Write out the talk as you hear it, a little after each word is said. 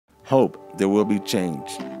hope there will be change.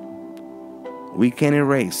 We can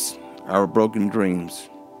erase our broken dreams.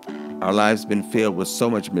 Our lives have been filled with so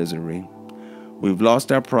much misery. We've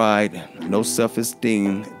lost our pride, no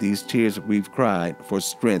self-esteem. These tears we've cried for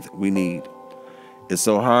strength we need. It's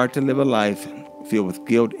so hard to live a life filled with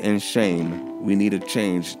guilt and shame. We need a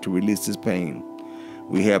change to release this pain.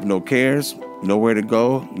 We have no cares, nowhere to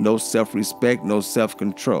go, no self-respect, no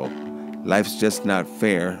self-control. Life's just not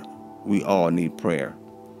fair. We all need prayer.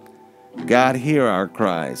 God, hear our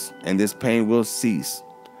cries, and this pain will cease.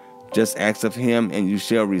 Just ask of Him, and you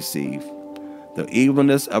shall receive. The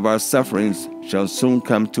evilness of our sufferings shall soon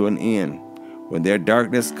come to an end. When their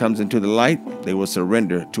darkness comes into the light, they will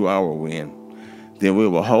surrender to our wind. Then we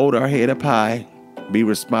will hold our head up high, be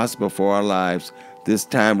responsible for our lives. This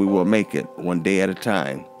time we will make it, one day at a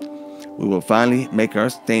time. We will finally make our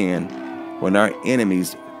stand when our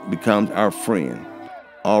enemies become our friend.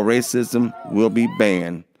 All racism will be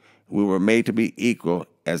banned. We were made to be equal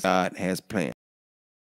as God has planned.